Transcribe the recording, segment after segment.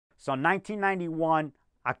So in 1991,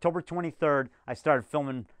 October 23rd, I started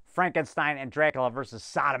filming Frankenstein and Dracula versus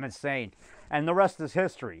Saddam Hussein. And the rest is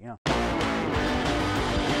history, you know.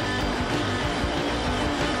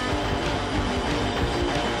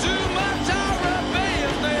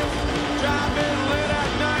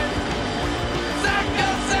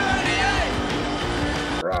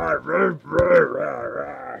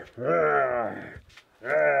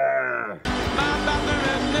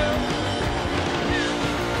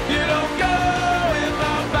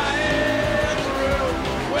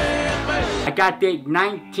 I got that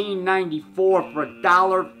 1994 for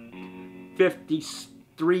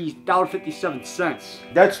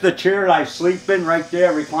 $1.57. That's the chair I sleep in right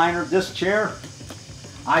there, recliner. This chair,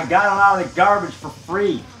 I got it out of the garbage for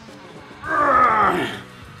free.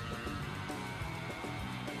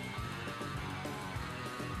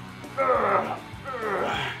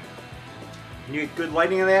 You get good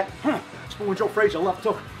lighting of that? Spoon Joe Frazier, left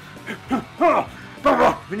hook.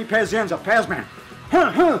 Vinny Pazienza, Pazman.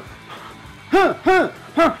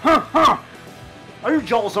 Are you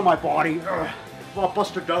jealous of my body? Well,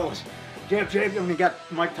 Buster Douglas. Jab, jab, and we got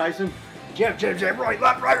Mike Tyson. Jab, jab, jab, right,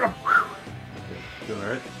 left, right. You all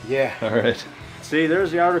right? Yeah. All right. See,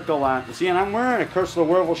 there's the article on it. See, and I'm wearing a Curse of the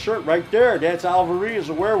Werewolf shirt right there. That's Alvarez as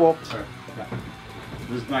a werewolf. Right.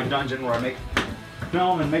 This is my dungeon where I make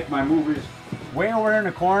film and make my movies. Way over there in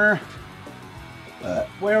the corner.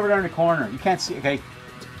 Way over there in the corner. You can't see, okay?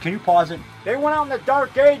 Can you pause it? They went out in the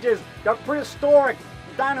dark ages. They're prehistoric.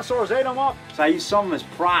 Dinosaurs ate them up. So I used some of them as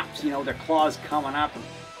props, you know, their claws coming up.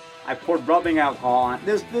 I poured rubbing alcohol on.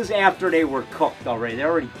 This after they were cooked already. They're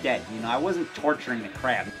already dead, you know. I wasn't torturing the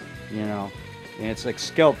crab, you know. And it's like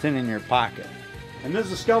skeleton in your pocket. And this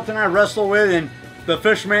is a skeleton I wrestle with, and the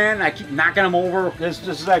Fishman, I keep knocking him over. This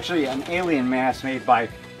is actually an alien mask made by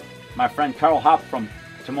my friend Carl Hopp from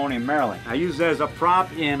Timonium, Maryland. I use that as a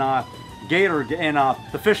prop in Gator in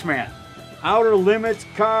the Fishman. Outer Limits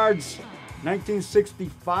cards,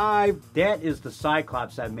 1965. That is the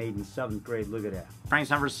Cyclops I made in 7th grade. Look at that.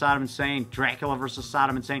 Frankenstein vs. Saddam Hussein, Dracula vs.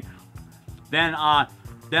 Saddam Hussein. Then I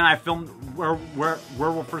filmed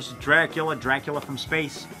Werewolf vs. Dracula, Dracula from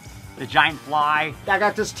Space, The Giant Fly. I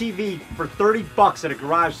got this TV for 30 bucks at a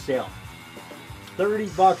garage sale. 30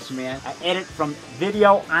 bucks, man. I edit from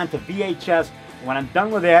video onto VHS. When I'm done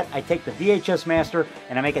with that, I take the VHS master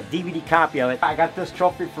and I make a DVD copy of it. I got this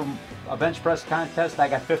trophy from a bench press contest. I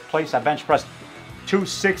got 5th place. I bench pressed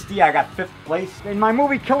 260. I got 5th place. In my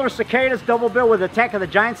movie Killer Cicadas, double bill with Attack of the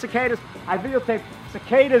Giant Cicadas, I videotaped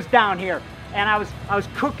cicadas down here. And I was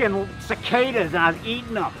cooking cicadas and I was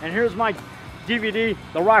eating them. And here's my DVD,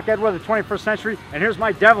 The Rock Edward of the 21st Century. And here's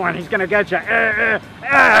my devil and he's gonna get you.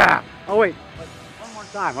 Oh wait, one more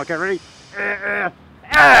time. Okay, ready?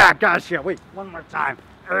 Gosh, yeah, wait, one more time.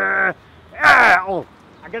 Oh,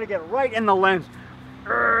 I gotta get right in the lens.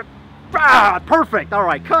 Perfect, all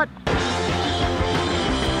right, cut.